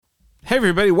Hey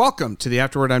everybody, welcome to the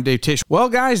Afterword. I'm Dave Tieche. Well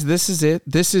guys, this is it.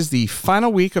 This is the final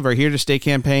week of our Here to Stay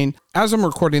campaign. As I'm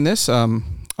recording this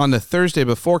on the Thursday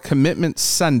before Commitment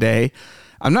Sunday,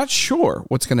 I'm not sure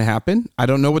what's going to happen. I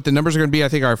don't know what the numbers are going to be. I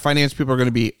think our finance people are going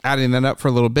to be adding that up for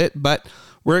a little bit, but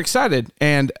we're excited.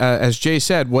 And as Jay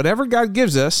said, whatever God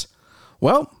gives us,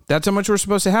 well, that's how much we're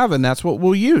supposed to have, and that's what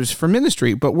we'll use for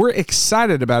ministry. But we're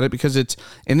excited about it because it's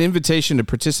an invitation to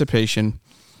participation,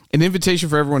 an invitation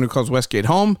for everyone who calls Westgate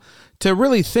home to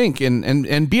really think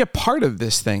and be a part of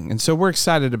this thing. And so we're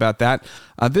excited about that.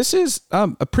 This is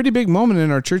a pretty big moment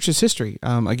in our church's history.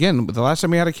 Again, the last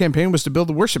time we had a campaign was to build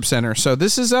the worship center. So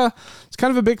this is it's kind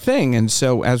of a big thing. And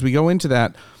so as we go into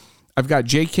that, I've got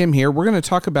Jay Kim here. We're going to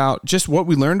talk about just what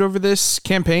we learned over this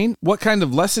campaign, what kind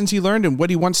of lessons he learned, and what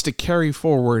he wants to carry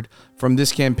forward from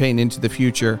this campaign into the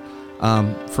future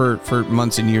for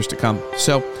months and years to come.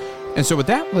 So with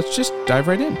that, let's just dive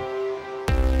right in.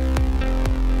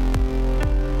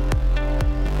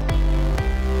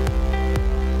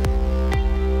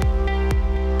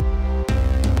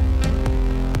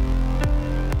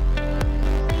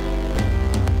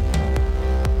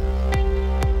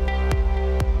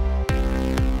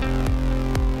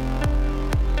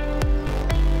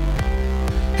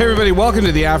 Hey everybody, welcome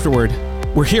to the Afterword.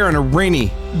 We're here on a rainy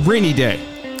day.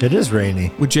 It is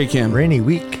rainy. With Jay Kim. Rainy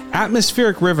week.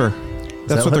 Atmospheric river.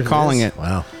 That's what they're calling it.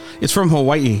 Wow. It's from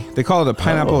Hawaii. They call it a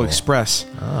Pineapple Express.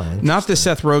 Oh, not the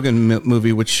Seth Rogen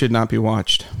movie, which should not be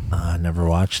watched. I never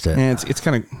watched it. And it's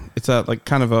a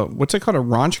what's it called, a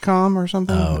raunch-com or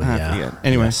something? Oh, I yeah. forget.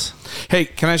 Anyways. Yes. Hey,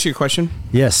 can I ask you a question?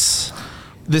 Yes.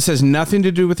 This has nothing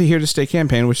to do with the Here to Stay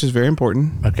campaign, which is very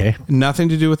important. Okay. Nothing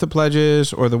to do with the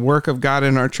pledges or the work of God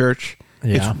in our church.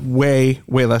 Yeah. It's way,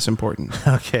 way less important.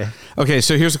 Okay,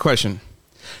 so here's the question.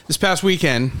 This past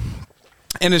weekend,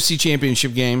 NFC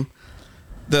Championship game.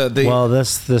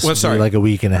 This was like a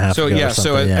week and a half ago.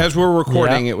 As we're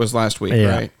recording, It was last week,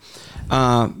 yeah. right?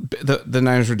 The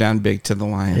Niners were down big to the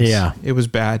Lions. Yeah. It was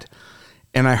bad.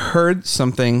 And I heard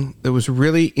something that was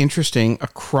really interesting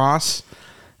across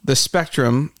the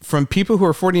spectrum from people who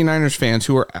are 49ers fans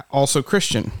who are also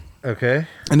Christian. Okay.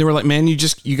 And they were like, man, you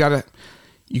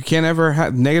can't ever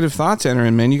have negative thoughts enter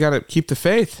in, man. You got to keep the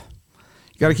faith.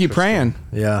 You got to keep praying.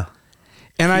 Yeah.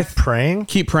 And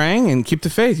keep praying and keep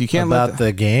the faith. You can't about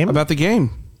the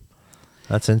game.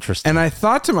 That's interesting. And I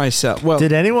thought to myself, well,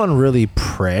 did anyone really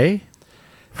pray?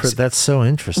 That's so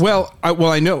interesting.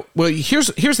 I know. Well, here's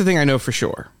the thing I know for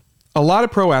sure. A lot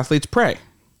of pro athletes pray.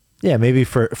 Yeah, maybe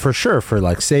for sure for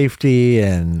like safety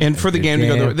and for the game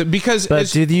to go because. But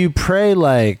did you pray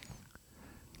like,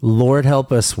 Lord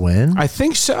help us win? I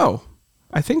think so.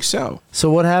 So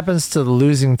what happens to the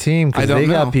losing team? Because they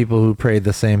got people who prayed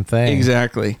the same thing.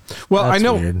 Exactly. Well, That's I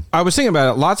know. Weird. I was thinking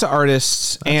about it. Lots of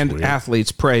artists and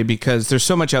athletes pray because there's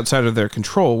so much outside of their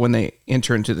control when they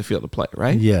enter into the field of play,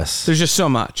 right? Yes. There's just so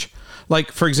much.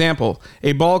 Like, for example,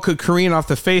 a ball could careen off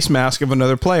the face mask of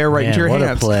another player into your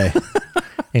hands. What a play.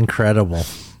 Incredible.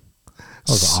 That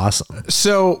was awesome.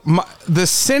 So the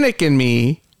cynic in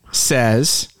me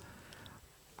says,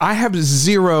 I have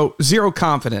zero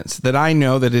confidence that I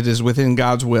know that it is within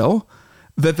God's will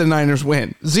that the Niners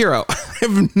win. Zero. I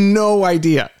have no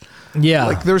idea. Yeah.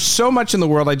 Like, there's so much in the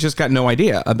world I just got no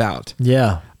idea about.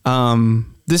 Yeah.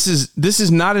 This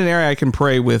is not an area I can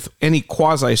pray with any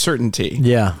quasi certainty.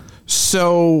 Yeah.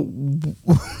 So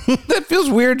that feels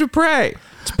weird to pray.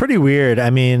 It's pretty weird. I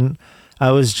mean,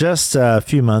 I was just a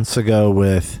few months ago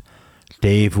with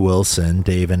Dave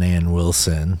and Ann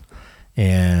Wilson.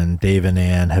 And Dave and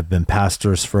Ann have been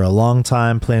pastors for a long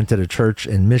time, planted a church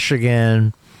in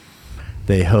Michigan.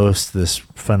 They host this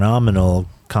phenomenal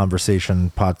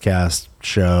conversation podcast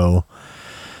show,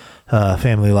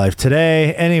 Family Life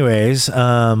Today. Anyways,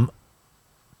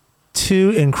 two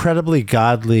incredibly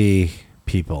godly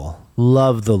people,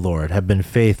 love the Lord, have been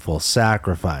faithful,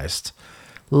 sacrificed,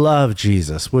 love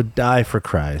Jesus, would die for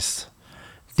Christ.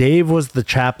 Dave was the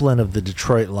chaplain of the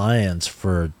Detroit Lions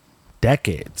for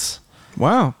decades.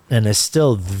 Wow. And is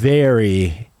still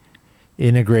very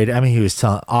integrated. I mean, he was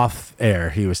telling off air.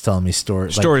 He was telling me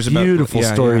stories about beautiful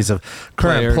stories of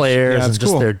current players and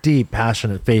just their deep,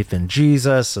 passionate faith in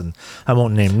Jesus. And I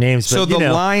won't name names. So but,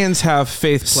 the Lions have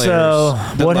faith players. So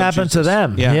what happened to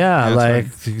them? Yeah,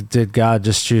 did God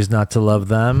just choose not to love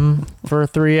them for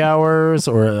 3 hours,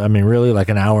 or I mean, really, like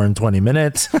an hour and 20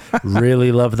 minutes?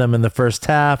 Really love them in the first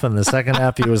half, and the second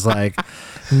half he was like,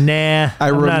 "Nah,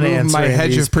 I'm not removed my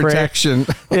hedge of protection."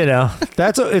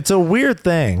 It's a weird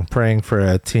thing praying for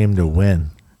a team to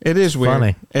win. It is weird.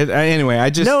 Funny. Anyway, I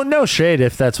just no shade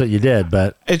if that's what you did,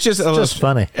 but it's just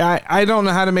funny. I don't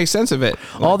know how to make sense of it.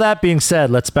 All that being said,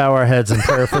 let's bow our heads in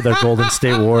prayer for the Golden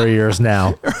State Warriors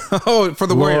now. Oh, for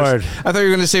the Warriors. I thought you were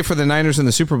going to say for the Niners in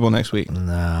the Super Bowl next week.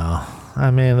 No. I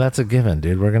mean, that's a given,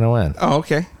 dude. We're going to win. Oh,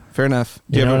 okay. Fair enough.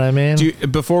 You know what I mean?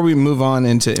 Before we move on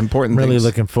into important things. I'm really things.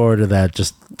 looking forward to that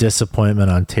just disappointment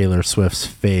on Taylor Swift's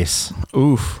face.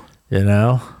 Oof. You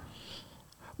know?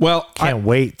 Well, can't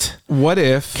wait. What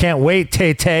if? Can't wait,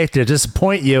 Tay, to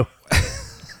disappoint you.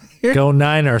 Go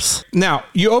Niners. Now,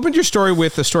 you opened your story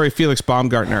with the story of Felix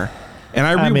Baumgartner. And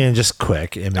I mean, just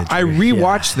quick imagery. I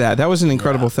rewatched that. That was an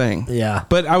incredible thing. Yeah.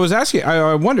 But I was asking,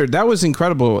 I wondered, that was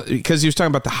incredible because he was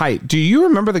talking about the height. Do you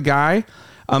remember the guy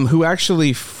who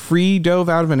actually free dove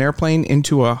out of an airplane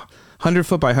into a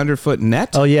 100-foot by 100-foot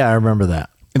net? Oh, yeah, I remember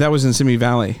that. That was in Simi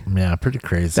Valley. Yeah, pretty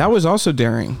crazy. That was also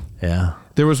daring. Yeah.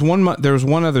 There was one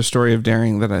other story of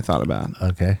daring that I thought about.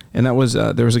 Okay. And that was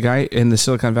there was a guy in the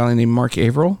Silicon Valley named Mark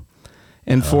Averill.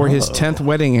 And for his 10th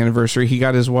wedding anniversary, he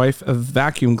got his wife a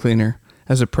vacuum cleaner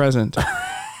as a present.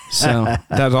 So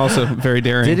that's also very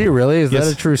daring. Did he really? Is that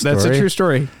a true story? That's a true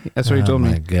story. That's what he told me.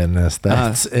 Oh my goodness,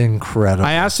 that's incredible.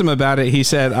 I asked him about it. He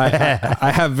said,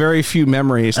 I have very few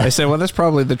memories. I said, well, that's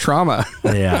probably the trauma.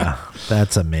 Yeah,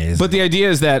 that's amazing. But the idea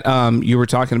is that you were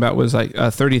talking about was like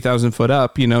 30,000 foot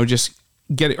up, just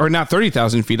get it, or not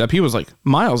 30,000 feet up. He was like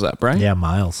miles up, right? Yeah,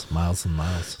 miles and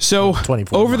miles. So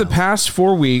over the past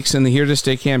 4 weeks in the Here to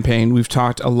Stay campaign, we've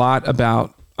talked a lot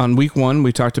about, on week 1,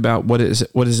 we talked about what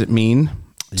does it mean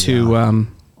to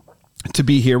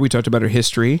be here. We talked about our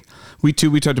history. Week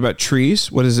 2, we talked about trees.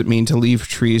 What does it mean to leave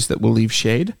trees that will leave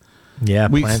shade? Yeah,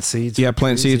 plant seeds. Yeah,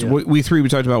 plant seeds. Yeah. Week 3, we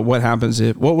talked about what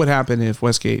would happen if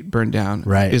Westgate burned down.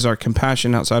 Right. Is our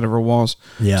compassion outside of our walls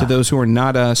to those who are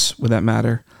not us? Would that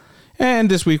matter?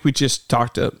 And this week we just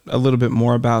talked a little bit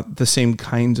more about the same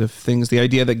kinds of things. The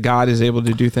idea that God is able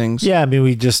to do things. Yeah, I mean,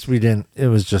 we didn't. It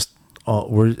was just.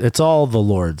 It's all the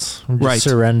Lord's. We just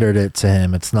surrendered it to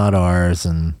Him. It's not ours,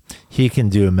 and He can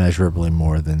do immeasurably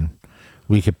more than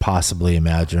we could possibly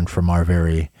imagine from our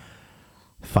very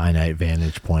finite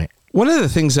vantage point. One of the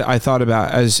things that I thought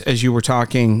about as you were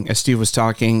talking, as Steve was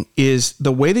talking, is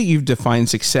the way that you've defined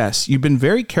success. You've been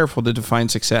very careful to define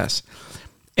success,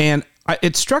 and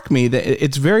it struck me that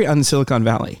it's very un-Silicon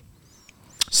Valley.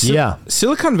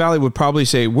 Silicon Valley would probably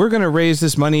say, we're going to raise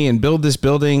this money and build this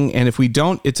building, and if we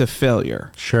don't, it's a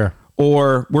failure. Sure.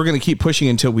 Or we're going to keep pushing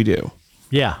until we do.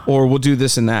 Yeah. Or we'll do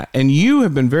this and that. And you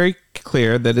have been very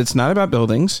clear that it's not about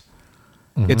buildings.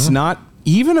 Mm-hmm. It's not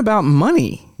even about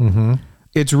money. Mm-hmm.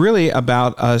 It's really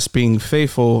about us being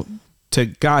faithful to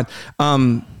God.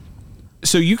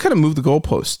 So you kind of move the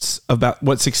goalposts about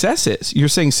what success is. You're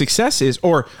saying success is,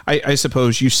 or I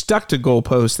suppose you stuck to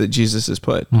goalposts that Jesus has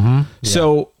put. Mm-hmm. Yeah.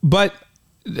 So, but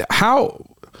how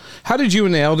did you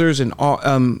and the elders and all,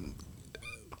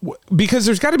 because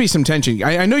there's got to be some tension.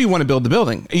 I know you want to build the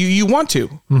building. You want to.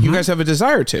 Mm-hmm. You guys have a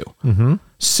desire to. Mm-hmm.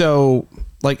 So,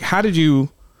 like, how do you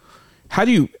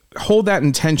hold that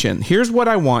in tension? Here's what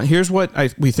I want. Here's what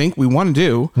we think we want to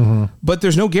do. Mm-hmm. But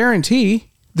there's no guarantee.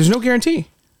 There's no guarantee.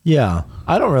 Yeah,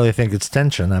 I don't really think it's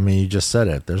tension. I mean, you just said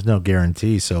it. There's no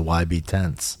guarantee, so why be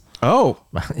tense? Oh,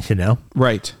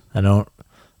 right. I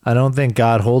don't think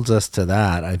God holds us to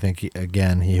that. I think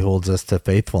He holds us to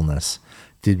faithfulness.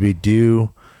 Did we do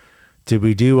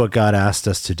what God asked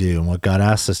us to do? And what God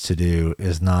asked us to do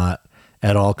is not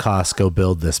at all costs go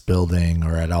build this building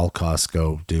or at all costs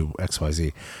go do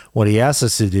XYZ. What He asked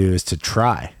us to do is to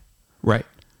try. Right.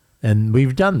 And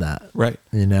we've done that. Right.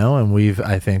 And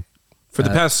I think, for the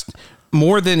past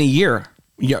more than a year.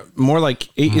 Yeah, more like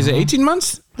 8. Mm-hmm. Is it 18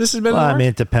 months? This has been. Well, I mean,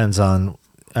 it depends on.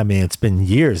 I mean, it's been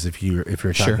years. If you're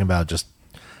talking about just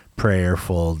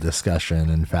prayerful discussion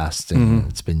and fasting, mm-hmm.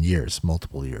 It's been years,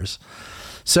 multiple years.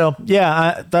 So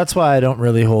yeah, that's why I don't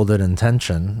really hold it in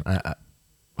tension.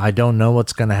 I don't know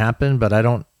what's going to happen, but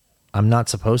I'm not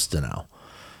supposed to know.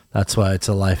 That's why it's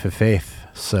a life of faith.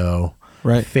 So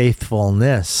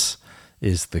faithfulness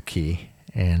is the key,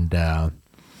 and.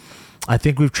 I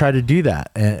think we've tried to do that,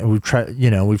 and we've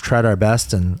tried our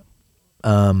best, and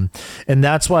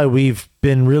that's why we've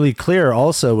been really clear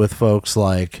also with folks,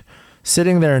 like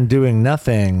sitting there and doing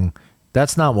nothing.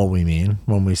 That's not what we mean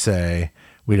when we say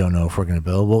we don't know if we're going to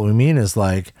build. What we mean is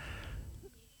like,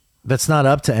 that's not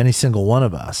up to any single one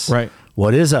of us. Right.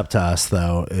 What is up to us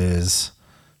though is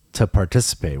to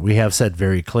participate. We have said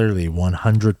very clearly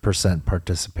 100%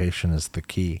 participation is the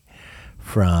key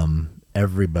from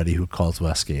everybody who calls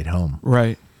Westgate home.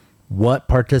 Right. What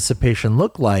participation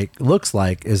looks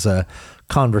like is a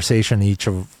conversation each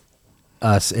of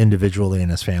us individually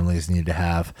and as families need to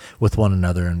have with one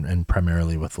another and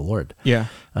primarily with the Lord. Yeah.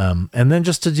 And then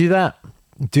just to do that,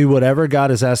 do whatever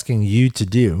God is asking you to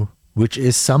do, which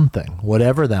is something,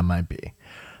 whatever that might be.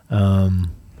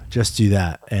 Just do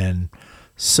that. And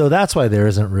so that's why there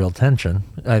isn't real tension.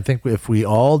 I think if we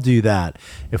all do that,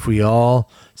 if we all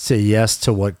say yes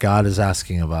to what God is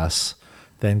asking of us,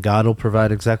 then God will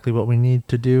provide exactly what we need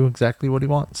to do, exactly what he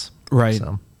wants. Right.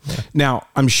 So, yeah. Now,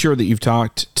 I'm sure that you've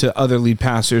talked to other lead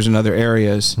pastors in other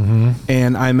areas,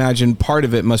 and I imagine part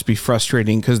of it must be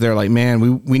frustrating because they're like,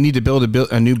 man, we need to build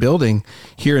a new building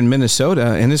here in Minnesota,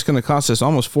 and it's going to cost us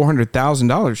almost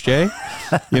 $400,000, Jay,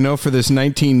 for this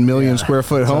 19 million square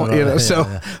foot home.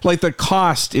 Totally. Like the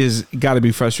cost is got to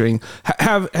be frustrating.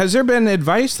 Has there been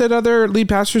advice that other lead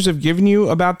pastors have given you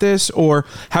about this, or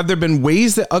have there been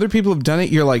ways that other people have done it?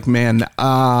 You're like, man,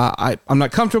 I'm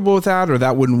not comfortable with that, or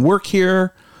that wouldn't work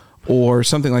here, or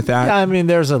something like that. Yeah, I mean,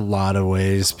 there's a lot of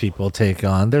ways people take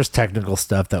on. There's technical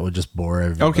stuff that would just bore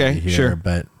everybody here. Sure.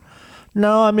 But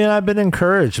no, I mean, I've been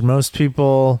encouraged. Most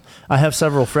people, I have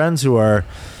several friends who are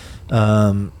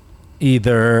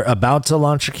either about to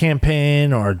launch a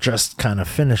campaign or just kind of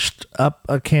finished up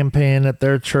a campaign at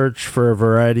their church for a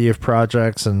variety of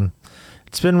projects. And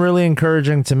it's been really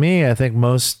encouraging to me. I think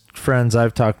most friends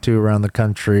I've talked to around the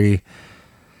country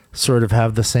sort of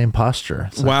have the same posture.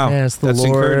 It's wow. Like, it's the That's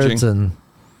Lord's, encouraging. and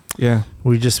yeah,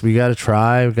 we got to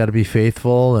try. We got to be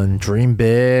faithful and dream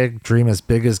big, dream as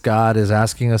big as God is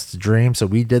asking us to dream. So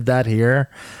we did that here.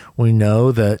 We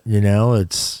know that,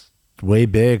 it's way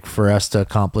big for us to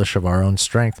accomplish of our own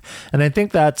strength. And I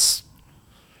think that's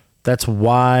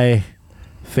why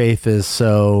faith is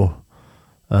so,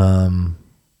 I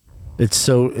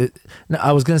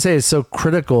was going to say it's so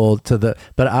critical to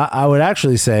but I would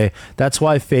actually say that's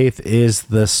why faith is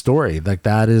the story. Like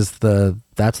that's the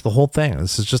whole thing.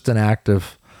 This is just an act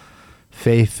of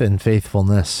faith and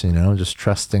faithfulness, just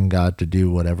trusting God to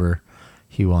do whatever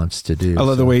he wants to do. I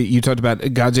love the way you talked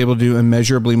about God's able to do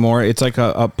immeasurably more. It's like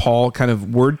a Paul kind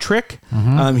of word trick.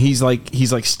 He's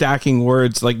like stacking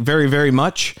words, like very, very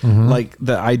much like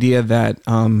the idea that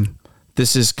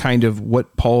this is kind of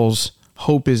what Paul's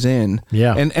hope is in.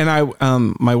 Yeah. And I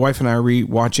my wife and I are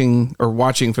watching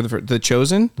for the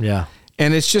Chosen. Yeah.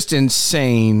 And it's just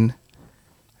insane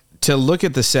to look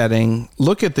at the setting,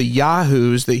 look at the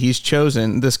yahoos that he's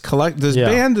chosen, this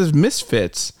band of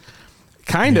misfits.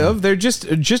 Kind of. They're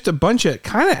just a bunch of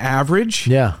kind of average,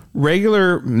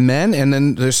 regular men, and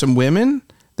then there's some women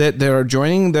that are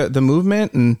joining the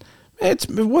movement, and it's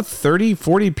 30,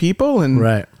 40 people, and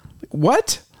right.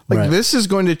 What? Like this is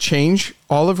going to change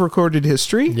all of recorded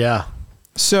history? Yeah.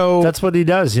 So that's what he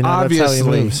does, obviously, that's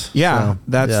how he moves. Yeah.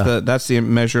 So, that's the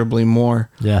immeasurably more.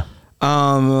 Yeah.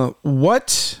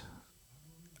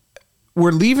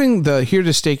 We're leaving the Here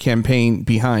to Stay campaign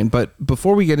behind, but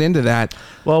before we get into that...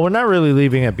 Well, we're not really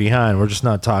leaving it behind. We're just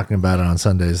not talking about it on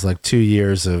Sundays. Like 2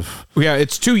 years of... Yeah,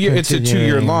 it's 2 years. It's a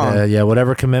 2-year long.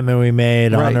 Whatever commitment we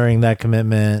made, honoring that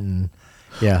commitment, and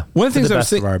one of the things I was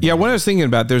thinking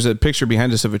about, there's a picture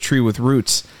behind us of a tree with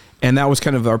roots, and that was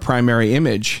kind of our primary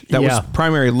image. That was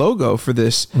primary logo for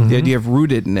this, the idea of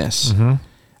rootedness.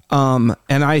 And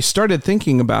I started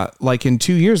thinking about, like, in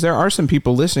 2 years, there are some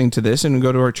people listening to this and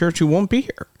go to our church who won't be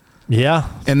here. Yeah.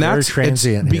 And that's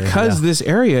transient because this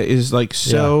area is like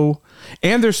so,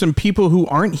 and there's some people who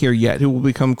aren't here yet who will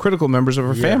become critical members of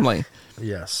our family.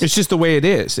 Yes. It's just the way it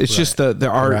is. It's just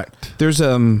there's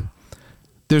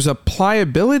a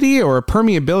pliability or a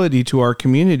permeability to our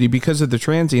community because of the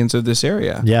transients of this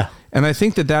area. Yeah. And I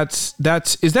think is that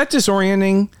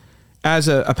disorienting as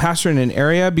a pastor in an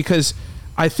area? Because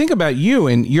I think about you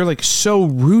and you're like so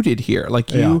rooted here.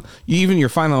 Like you even your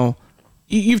final,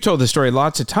 you've told this story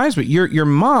lots of times, but your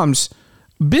mom's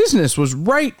business was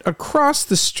right across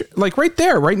the street, like right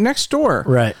there, right next door.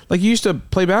 Right. Like you used to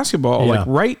play basketball, like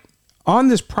right on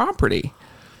this property.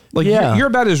 Like you're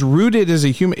about as rooted as a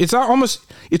human. It's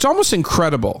almost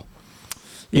incredible.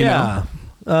 You know?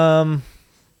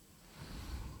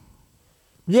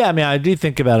 Yeah. I mean, I do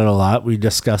think about it a lot. We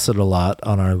discuss it a lot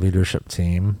on our leadership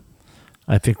team.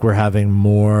 I think we're having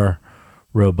more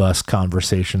robust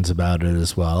conversations about it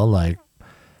as well. Like,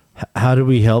 how do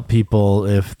we help people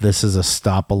if this is a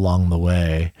stop along the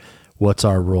way? What's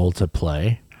our role to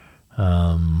play?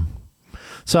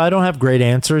 So I don't have great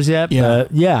answers yet,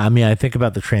 but I mean, I think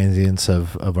about the transients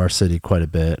of our city quite a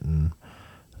bit, and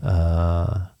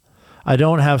I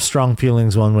don't have strong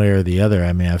feelings one way or the other.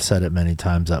 I mean, I've said it many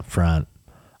times up front.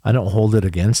 I don't hold it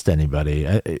against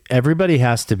anybody. Everybody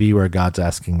has to be where God's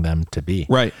asking them to be.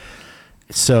 Right.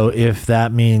 So if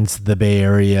that means the Bay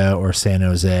Area or San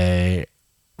Jose,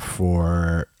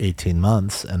 for 18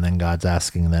 months and then God's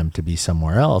asking them to be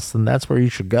somewhere else, then that's where you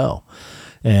should go.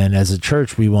 And as a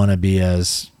church, we want to be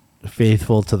as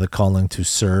faithful to the calling to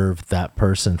serve that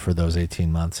person for those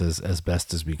 18 months as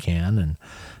best as we can and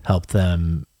help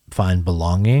them find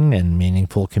belonging and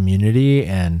meaningful community,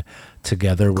 and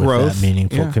together with growth, that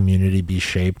meaningful community be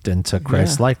shaped into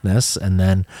Christ likeness and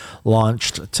then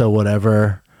launched to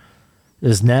whatever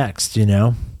is next,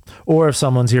 Or if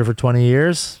someone's here for 20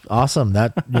 years, awesome.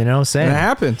 That, same. It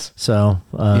happens. So,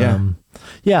 I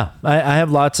have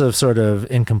lots of sort of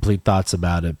incomplete thoughts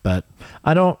about it, but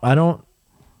I don't,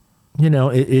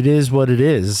 it is what it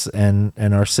is. And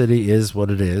our city is what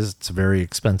it is. It's a very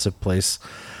expensive place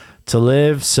to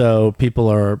live. So people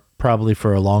are probably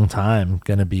for a long time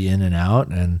going to be in and out,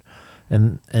 and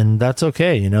that's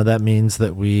okay. That means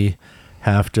that we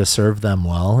have to serve them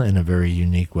well in a very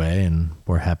unique way, and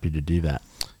we're happy to do that.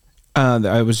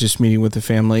 I was just meeting with a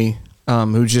family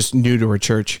who's just new to our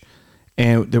church,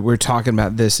 and that we're talking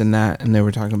about this and that, and they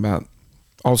were talking about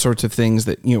all sorts of things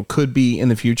that could be in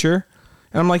the future,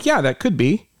 and I'm like, yeah, that could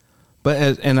be, but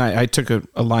I took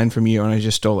a line from you and I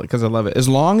just stole it because I love it. As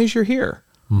long as you're here,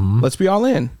 let's be all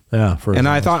in. Yeah,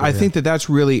 I think that that's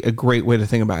really a great way to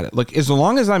think about it. Look, as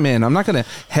long as I'm in, I'm not going to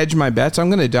hedge my bets. I'm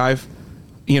going to dive.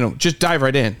 Just dive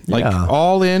right in,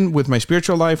 all in with my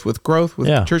spiritual life, with growth,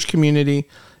 with church community,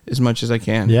 as much as I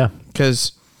can. Yeah,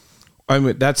 because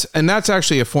that's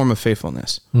actually a form of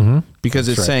faithfulness. Because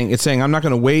it's saying I'm not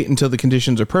going to wait until the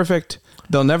conditions are perfect.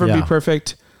 They'll never be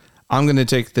perfect. I'm going to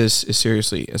take this as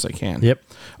seriously as I can. Yep.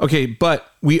 Okay, but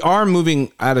we are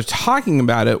moving out of talking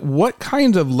about it. What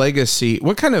kind of legacy,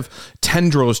 what kind of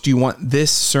tendrils do you want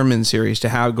this sermon series to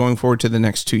have going forward to the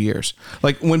next 2 years?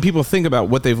 Like when people think about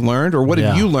what they've learned, or what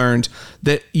have you learned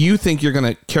that you think you're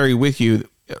going to carry with you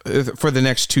for the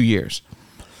next 2 years?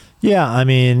 Yeah, I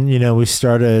mean, we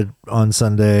started on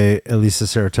Sunday, Elisa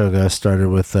Saratoga started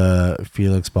with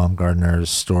Felix Baumgartner's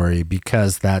story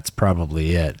because that's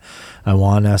probably it. I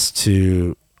want us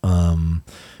to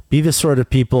be the sort of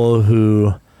people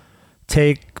who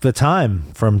take the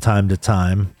time from time to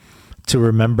time to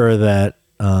remember that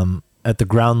at the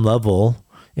ground level,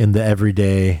 in the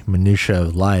everyday minutia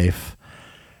of life,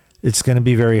 it's going to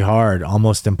be very hard,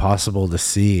 almost impossible to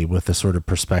see with the sort of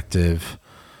perspective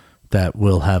that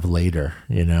we'll have later,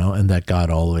 and that God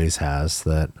always has,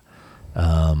 that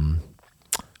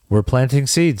we're planting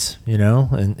seeds,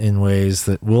 in ways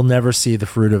that we'll never see the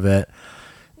fruit of it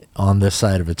on this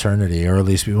side of eternity, or at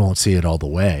least we won't see it all the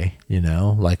way,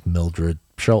 like Mildred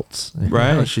Schultz.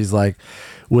 Right. She's like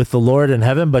with the Lord in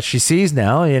heaven, but she sees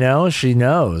now, she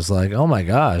knows, like, oh my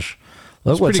gosh,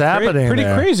 look what's happening. Pretty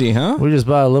crazy, huh? We just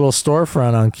bought a little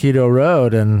storefront on Keto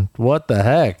Road, and what the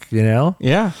heck,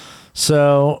 Yeah.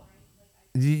 So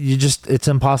it's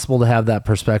impossible to have that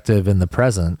perspective in the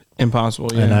present. Impossible,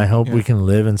 yeah. And I hope we can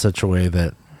live in such a way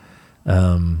that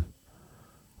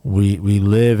we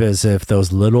live as if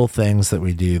those little things that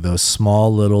we do, those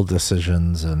small little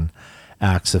decisions and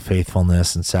acts of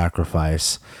faithfulness and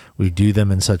sacrifice, we do them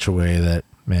in such a way that,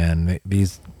 man,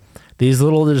 these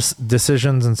little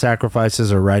decisions and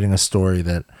sacrifices are writing a story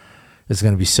that is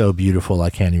going to be so beautiful I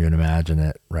can't even imagine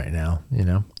it right now,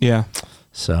 Yeah.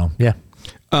 So, yeah.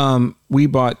 We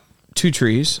bought 2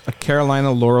 trees, a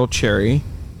Carolina laurel cherry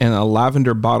and a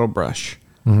lavender bottle brush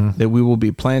that we will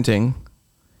be planting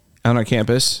on our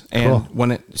campus, and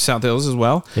one at South Hills as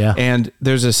well. Yeah. And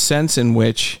there's a sense in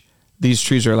which these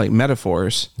trees are like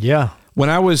metaphors. Yeah. When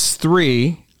I was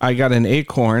 3, I got an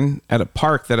acorn at a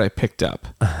park that I picked up,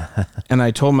 and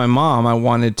I told my mom I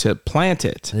wanted to plant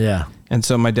it. Yeah. And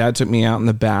so my dad took me out in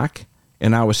the back,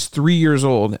 and I was 3 years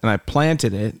old, and I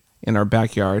planted it in our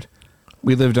backyard.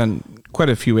 We lived on quite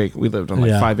a few acres. We lived on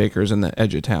 5 acres in the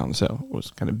edge of town, so it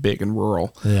was kind of big and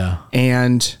rural. Yeah.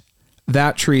 And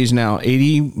that tree is now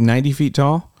 80, 90 feet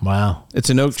tall. Wow. It's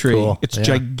an oak tree. Cool. It's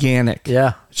gigantic.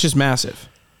 Yeah. It's just massive.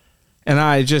 And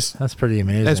that's pretty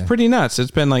amazing. That's pretty nuts. It's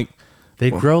been like...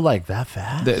 They grow like that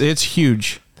fast? It's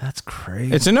huge. That's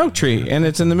crazy. It's an oak tree, and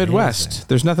it's in the Midwest.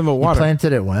 There's nothing but water. You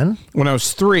planted it when? When I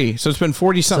was 3. So it's been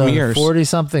 40-something years.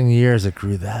 40-something years it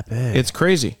grew that big. It's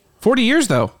crazy. 40 years,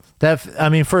 though.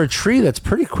 For a tree, that's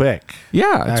pretty quick.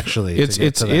 Yeah, actually, it's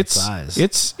size.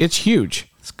 It's huge.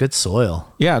 It's good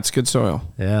soil. Yeah, it's good soil.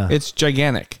 Yeah, it's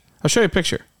gigantic. I'll show you a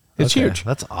picture. It's huge.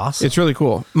 That's awesome. It's really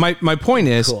cool. My point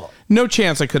is, no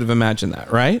chance I could have imagined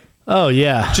that, right? Oh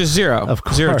yeah, just zero. Of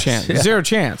course, zero chance. Yeah. Zero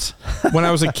chance. When I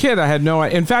was a kid, I had no.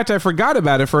 In fact, I forgot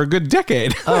about it for a good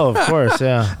decade. Oh, of course,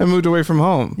 yeah. I moved away from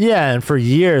home. Yeah, and for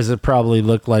years it probably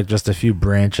looked like just a few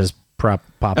branches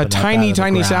popping a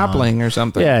tiny sapling or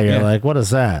something. Yeah, you're like, what is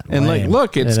that? And like,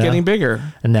 look, it's getting bigger.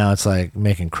 And now it's like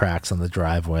making cracks on the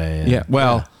driveway.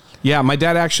 And, my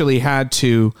dad actually had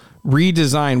to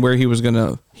redesign where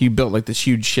he built like this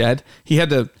huge shed. He had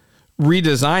to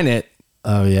redesign it.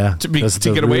 Oh yeah, to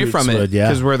get away from it,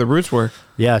 because where the roots were.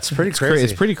 Yeah, it's pretty crazy.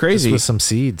 It's pretty crazy. Just with some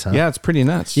seeds, huh? Yeah, it's pretty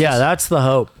nuts. Yeah, that's the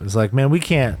hope. It's like, man, we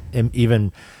can't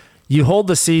even. You hold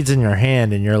the seeds in your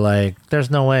hand, and you're like, "There's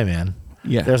no way, man.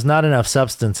 Yeah, there's not enough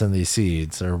substance in these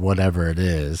seeds, or whatever it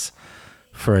is,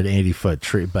 for an 80-foot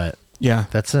tree." But yeah,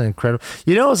 that's an incredible.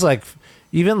 It's like,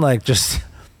 even like just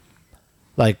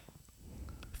like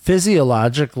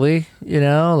physiologically,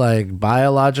 like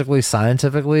biologically,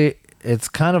 scientifically. It's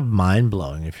kind of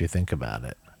mind-blowing if you think about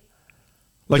it.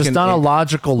 Like just on a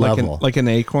logical level. Like an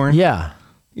acorn? Yeah.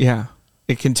 Yeah.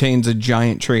 It contains a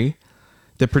giant tree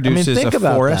that produces a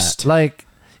forest. That. Like,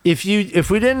 if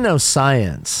we didn't know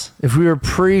science, if we were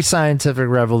pre-scientific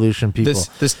revolution people,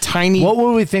 this tiny... What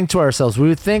would we think to ourselves? We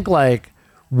would think like,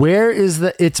 where is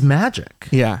it's magic.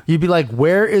 Yeah. You'd be like,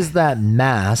 where is that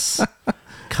mass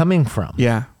coming from?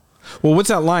 Yeah. Well, what's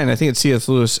that line? I think it's C.S.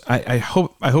 Lewis. I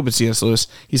hope it's C.S. Lewis.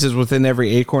 He says, "Within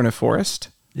every acorn a forest."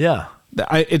 Yeah,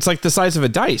 it's like the size of a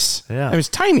dice. Yeah, I mean, it's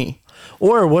tiny.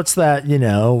 Or what's that?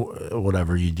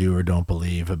 Whatever you do or don't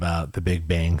believe about the Big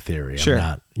Bang Theory. Sure.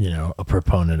 I'm not, a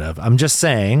proponent of. I'm just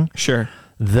saying. Sure.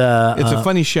 It's a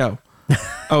funny show.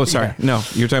 Oh, sorry. Yeah. No,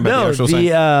 you're talking about the actual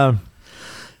science.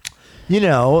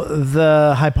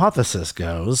 The hypothesis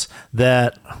goes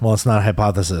that, well, it's not a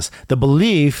hypothesis. The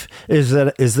belief is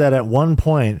that at one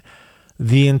point,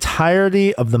 the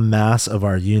entirety of the mass of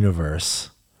our universe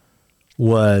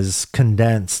was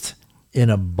condensed in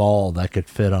a ball that could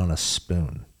fit on a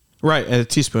spoon. Right, a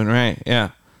teaspoon, right,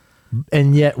 yeah.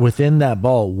 And yet within that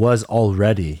ball was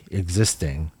already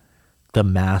existing the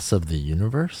mass of the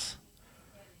universe?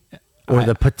 Or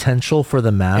the potential for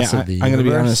the mass of the universe? I'm going to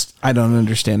be honest, I don't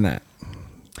understand that.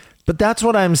 But that's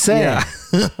what I'm saying.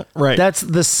 Yeah. Right. That's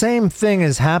the same thing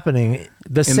is happening.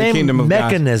 The same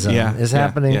mechanism is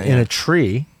happening in a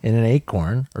tree, in an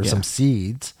acorn, or some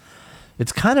seeds.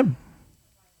 It's kind of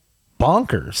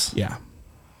bonkers. Yeah.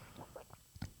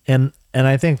 And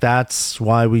I think that's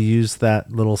why we use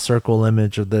that little circle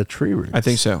image of the tree roots. I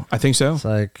think so. It's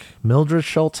like Mildred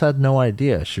Schultz had no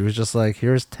idea. She was just like,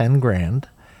 here's 10 grand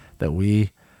that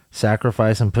we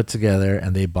sacrifice and put together,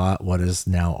 and they bought what is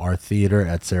now our theater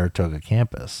at Saratoga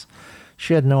campus.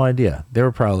 She had no idea. They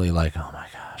were probably like, oh my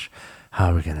gosh,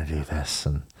 how are we going to do this?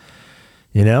 And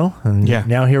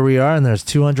now here we are, and there's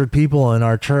 200 people in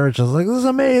our church. I was like, this is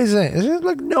amazing. She had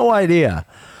like no idea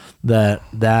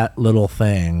that little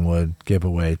thing would give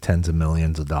away tens of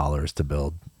millions of dollars to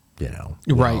build,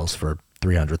 wells for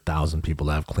 300,000 people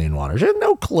to have clean water. She had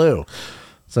no clue.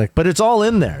 It's like, but it's all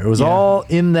in there. It was all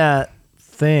in that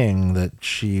thing that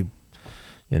she,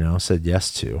 said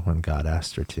yes to when God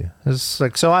asked her to. It's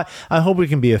like, so I hope we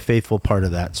can be a faithful part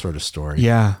of that sort of story.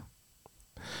 Yeah.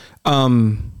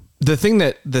 The thing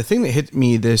that hit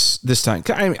me this time,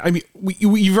 I mean,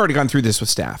 you've already gone through this with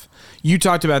staff. You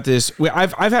talked about this.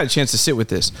 I've had a chance to sit with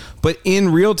this, but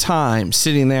in real time,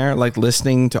 sitting there, like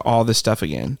listening to all this stuff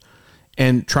again,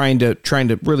 and trying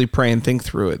to really pray and think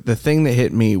through it. The thing that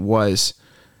hit me was,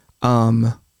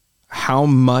 how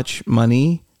much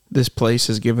money this place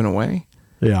has given away.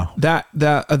 Yeah.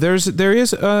 There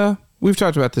is we've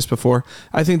talked about this before.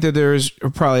 I think that there is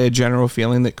probably a general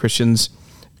feeling that Christians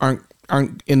aren't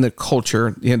in the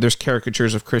culture. There's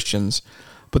caricatures of Christians,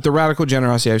 but the radical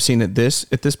generosity I've seen at this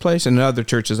place and in other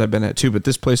churches I've been at too, but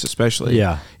this place especially,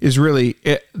 is really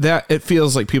it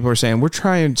feels like people are saying we're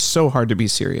trying so hard to be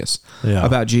serious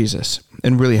about Jesus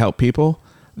and really help people.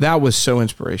 That was so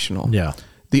inspirational. Yeah.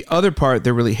 The other part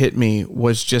that really hit me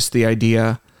was just the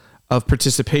idea of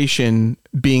participation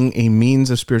being a means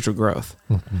of spiritual growth.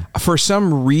 Mm-hmm. For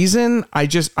some reason, I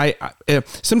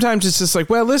sometimes it's just like,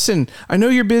 well, listen, I know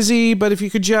you're busy, but if you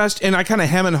could just, and I kind of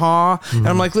hem and haw, and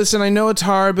I'm like, listen, I know it's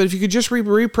hard, but if you could just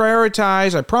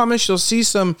reprioritize, I promise you'll see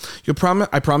some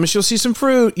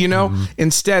fruit,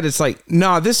 Instead, it's like,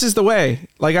 no, this is the way.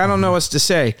 Like, I don't know what to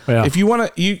say. Yeah. If you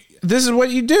want to, this is what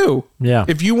you do. Yeah.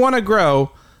 If you want to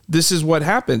grow, this is what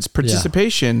happens.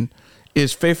 Participation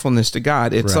is faithfulness to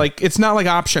God. It's like, it's not like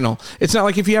optional. It's not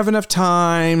like if you have enough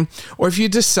time or if you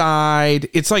decide.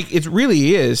 It's like, it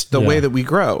really is the way that we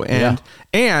grow.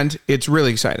 And it's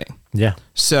really exciting. Yeah.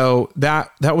 So that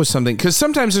was something, because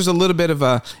sometimes there's a little bit of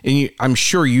I'm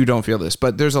sure you don't feel this,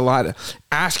 but there's a lot of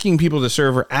asking people to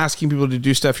serve or asking people to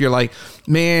do stuff. You're like,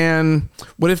 man,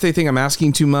 what if they think I'm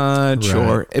asking too much?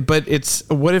 Right. But it's,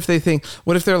 what if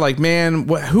they're like, man,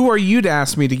 who are you to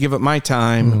ask me to give up my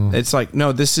time? It's like,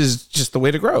 no, this is just the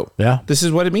way to grow. Yeah. This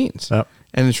is what it means. Yep.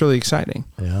 And it's really exciting.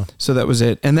 Yeah. So that was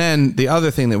it. And then the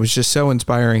other thing that was just so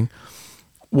inspiring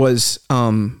was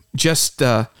just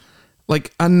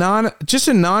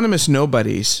anonymous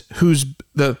nobodies whose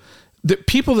the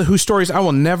people whose stories I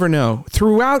will never know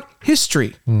throughout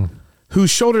history, whose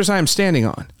shoulders I am standing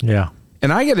on. Yeah.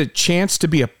 And I get a chance to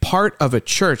be a part of a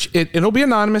church. It'll be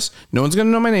anonymous. No one's going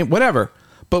to know my name, whatever.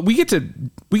 But we get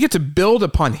to build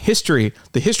upon history,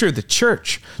 the history of the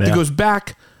church that goes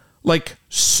back. Like,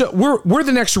 so we're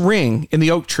the next ring in the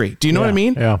oak tree. Do you know what I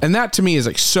mean? Yeah. And that to me is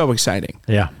like so exciting.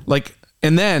 Yeah. Like,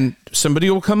 and then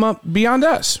somebody will come up beyond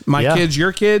us, my kids,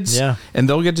 your kids, and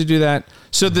they'll get to do that.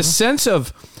 So the sense of,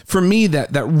 for me,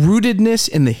 that rootedness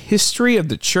in the history of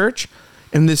the church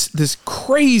and this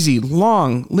crazy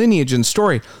long lineage and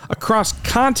story across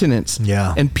continents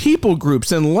and people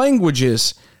groups and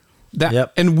languages,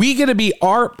 and we get to be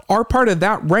our part of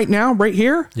that right now, right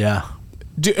here. Yeah.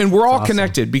 And we're all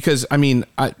connected, because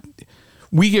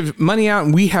we give money out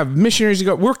and we have missionaries to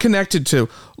go. We're connected to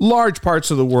large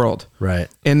parts of the world. Right.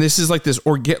 And this is like this,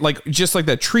 just like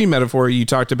that tree metaphor you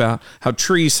talked about, how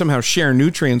trees somehow share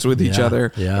nutrients with each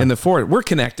other in the forest. We're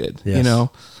connected, you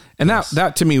know? And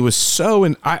that to me was so,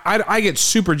 and I get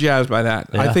super jazzed by that.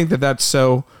 Yeah. I think that's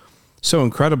so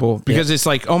incredible, because it's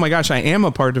like, oh my gosh, I am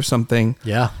a part of something.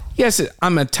 Yeah. Yes,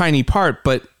 I'm a tiny part,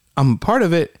 but I'm a part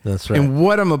of it. That's right. And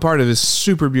what I'm a part of is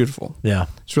super beautiful. Yeah.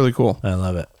 It's really cool. I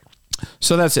love it.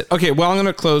 So that's it. Okay, well, I'm going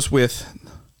to close with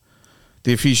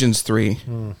the Ephesians 3,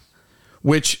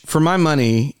 which for my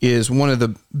money is one of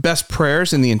the best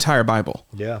prayers in the entire Bible.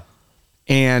 Yeah.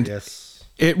 And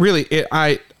it really,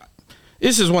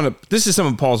 this is some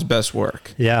of Paul's best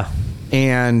work. Yeah.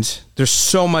 And there's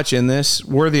so much in this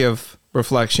worthy of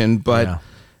reflection, but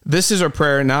this is a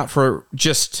prayer not for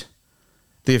just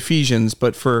the Ephesians,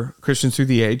 but for Christians through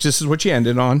the age. This is what you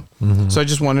ended on. So I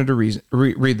just wanted to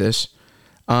read this.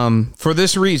 For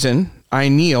this reason, I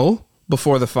kneel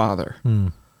before the Father,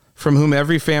 from whom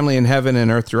every family in heaven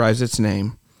and earth derives its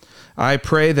name. I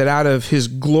pray that out of his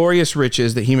glorious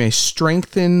riches that he may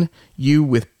strengthen you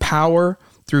with power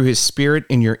through his Spirit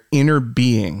in your inner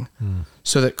being,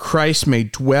 so that Christ may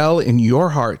dwell in your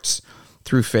hearts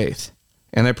through faith.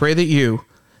 And I pray that you,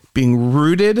 being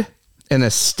rooted and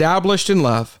established in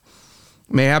love,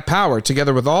 may have power,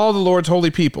 together with all the Lord's holy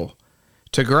people,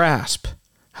 to grasp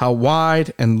how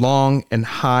wide and long and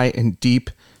high and deep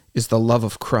is the love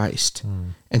of Christ,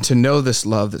 and to know this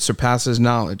love that surpasses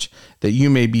knowledge, that you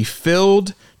may be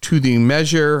filled to the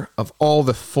measure of all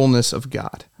the fullness of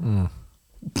God.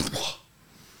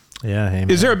 Yeah, amen.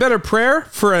 Is there a better prayer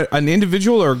for an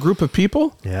individual or a group of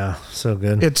people? Yeah, so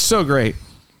good. It's so great.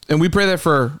 And we pray that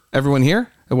for everyone here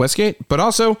at Westgate, but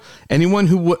also anyone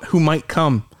who might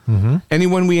come,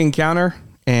 anyone we encounter,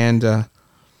 and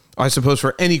I suppose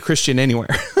for any Christian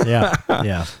anywhere.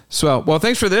 Yeah. So, well,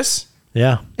 thanks for this.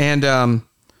 Yeah. And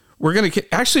we're going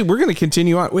to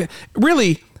continue on.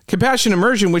 Really, Compassion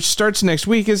Immersion, which starts next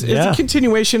week, is a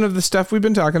continuation of the stuff we've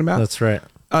been talking about. That's right.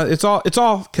 It's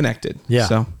all connected. Yeah.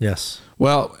 So, yes.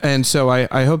 Well, and so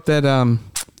I hope that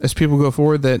as people go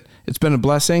forward, that it's been a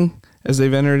blessing as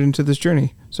they've entered into this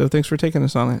journey. So thanks for taking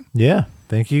us on it. Yeah.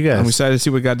 Thank you guys. I'm excited to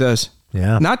see what God does.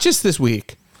 Yeah. Not just this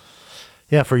week.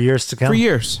 Yeah, for years to come. For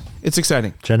years. It's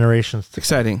exciting. Generations. It's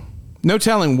exciting. No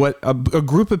telling what a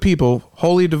group of people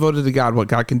wholly devoted to God, what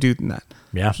God can do in that.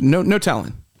 Yeah. No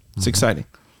telling. It's exciting.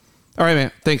 All right,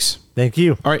 man. Thanks. Thank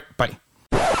you. All right. Bye.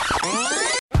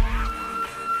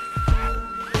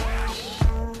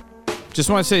 Just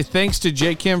want to say thanks to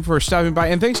Jay Kim for stopping by,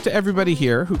 and thanks to everybody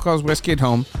here who calls Westgate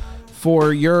home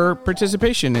for your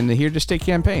participation in the Here to Stay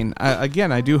campaign.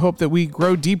 Again, I do hope that we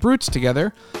grow deep roots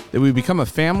together, that we become a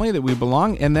family, that we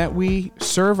belong, and that we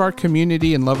serve our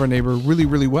community and love our neighbor really,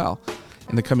 really well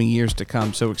in the coming years to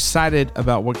come. So excited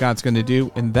about what God's going to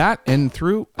do in that and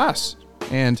through us.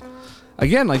 And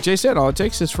again, like Jay said, all it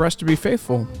takes is for us to be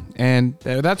faithful, and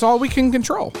that's all we can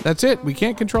control. That's it. We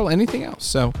can't control anything else.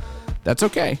 So that's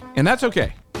okay. And that's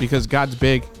okay, because God's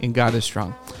big and God is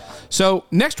strong. So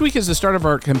next week is the start of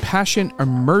our Compassion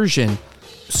Immersion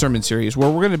sermon series, where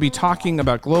we're going to be talking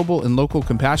about global and local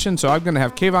compassion. So I'm going to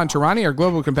have Kayvon Tarani, our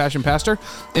global compassion pastor,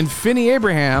 and Finney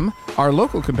Abraham, our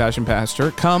local compassion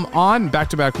pastor, come on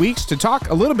back-to-back weeks to talk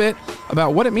a little bit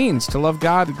about what it means to love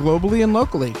God globally and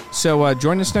locally. So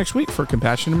join us next week for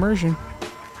Compassion Immersion.